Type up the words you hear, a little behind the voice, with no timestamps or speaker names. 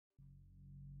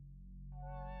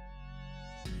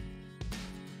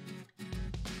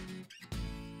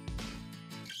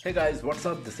Hey guys, what's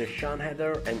up? This is Shan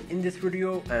Heather, and in this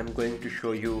video I'm going to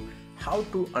show you how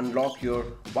to unlock your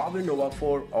Huawei Nova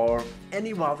 4 or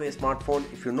any Huawei smartphone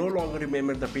if you no longer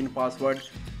remember the PIN password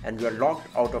and you are locked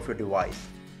out of your device.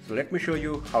 So let me show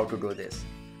you how to do this.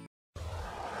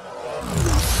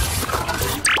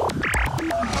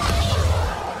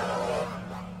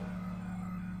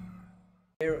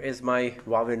 Here is my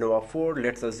Huawei Nova 4.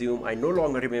 Let's assume I no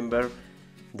longer remember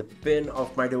the pin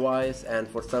of my device and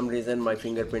for some reason my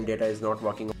fingerprint data is not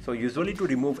working. So usually to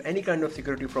remove any kind of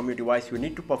security from your device you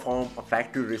need to perform a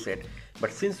factory reset,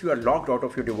 but since you are locked out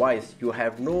of your device, you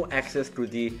have no access to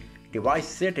the device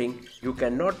setting, you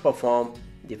cannot perform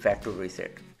the factory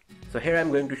reset. So here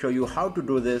I'm going to show you how to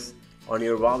do this on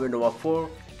your Huawei Nova 4.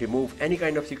 Remove any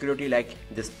kind of security like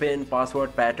this pin,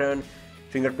 password, pattern,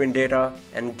 fingerprint data,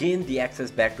 and gain the access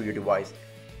back to your device.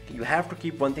 You have to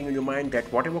keep one thing in your mind,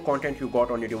 that whatever content you got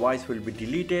on your device will be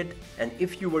deleted, and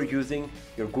if you were using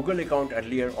your Google account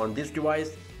earlier on this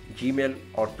device, Gmail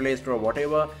or Play Store or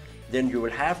whatever, then you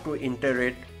will have to enter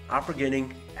it after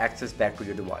gaining access back to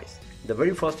your device. The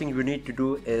very first thing you need to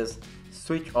do is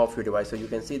switch off your device. So you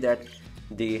can see that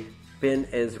the pin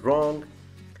is wrong.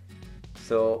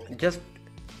 So just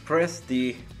press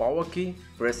the power key,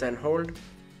 press and hold,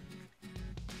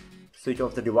 switch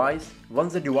off the device.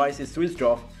 Once the device is switched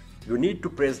off, you need to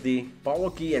press the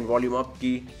power key and volume up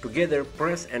key together,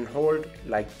 press and hold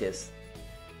like this.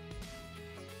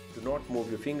 Do not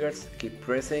move your fingers, keep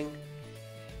pressing.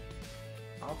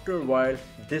 After a while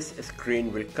this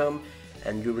screen will come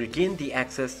and you will gain the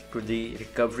access to the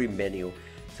recovery menu.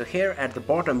 So here at the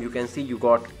bottom you can see you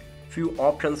got few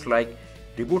options like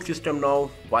reboot system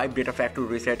now, wipe data factory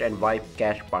reset, and wipe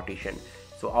cache partition.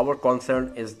 So our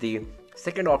concern is the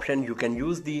second option. You can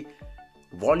use the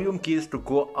volume keys to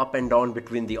go up and down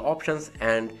between the options,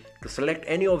 and to select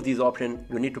any of these options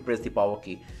you need to press the power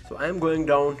key. So I am going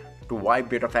down to wipe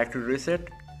data factory reset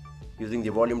using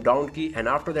the volume down key, and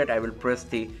after that I will press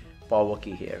the power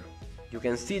key here. You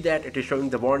can see that it is showing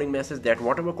the warning message that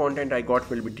whatever content I got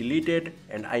will be deleted,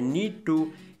 and I need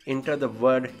to enter the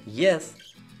word yes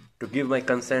to give my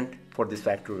consent for this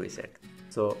factory reset.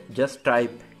 So just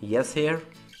type yes here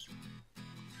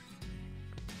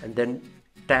and then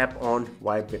tap on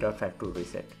wipe data factory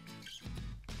reset,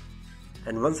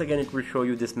 and once again it will show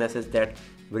you this message that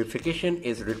verification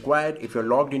is required. If you're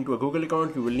logged into a Google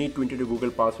account, you will need to enter the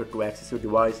Google password to access your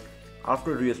device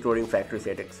after restoring factory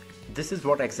settings. This is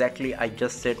what exactly I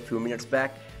just said few minutes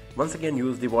back. Once again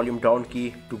use the volume down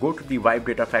key to go to the wipe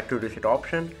data factory reset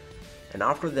option, and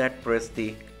after that press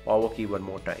the power key one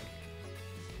more time,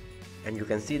 and you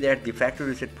can see that the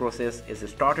factory reset process is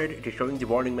started. It is showing the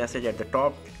warning message at the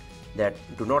top that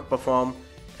do not perform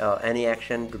any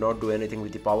action, do not do anything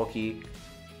with the power key,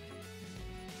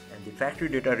 and the factory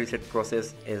data reset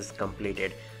process is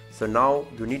completed. So now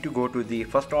you need to go to the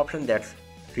first option, that's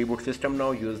reboot system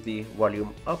now. Use the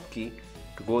volume up key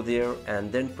to go there and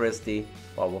then press the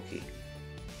power key.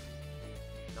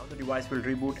 Now the device will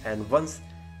reboot, and once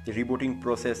the rebooting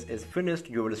process is finished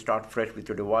you will start fresh with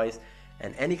your device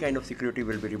and any kind of security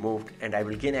will be removed, and I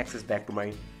will gain access back to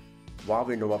my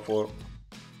Huawei Nova 4.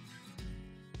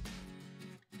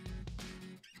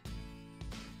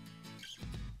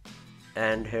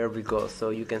 And here we go. So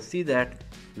you can see that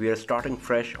we are starting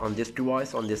fresh on this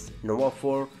device, on this Nova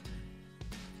 4.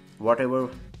 Whatever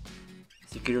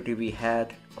security we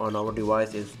had on our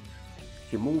device is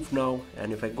removed now,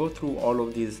 and if I go through all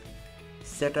of these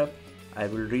setup, I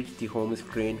will reach the home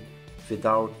screen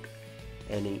without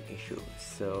any issue.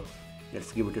 So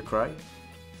let's give it a try,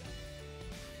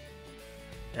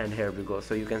 and here we go.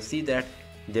 So you can see that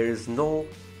there is no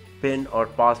pin or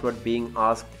password being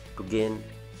asked to gain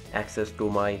access to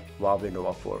my Huawei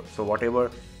Nova 4. So whatever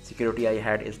security I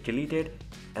had is deleted,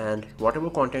 and whatever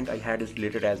content I had is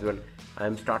deleted as well. I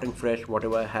am starting fresh.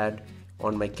 Whatever I had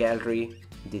on my gallery,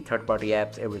 the third-party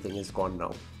apps, everything is gone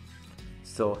now.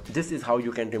 So this is how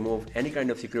you can remove any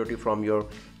kind of security from your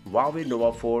Huawei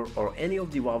Nova 4 or any of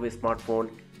the Huawei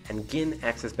smartphone and gain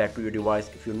access back to your device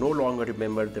if you no longer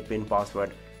remember the PIN,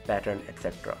 password, pattern,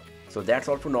 etc. So that's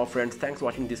all for now friends. Thanks for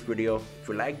watching this video. If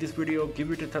you like this video,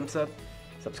 give it a thumbs up,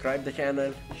 subscribe the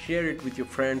channel, share it with your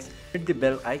friends, hit the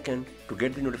bell icon to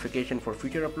get the notification for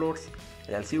future uploads,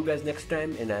 and I'll see you guys next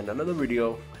time in another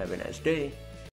video. Have a nice day.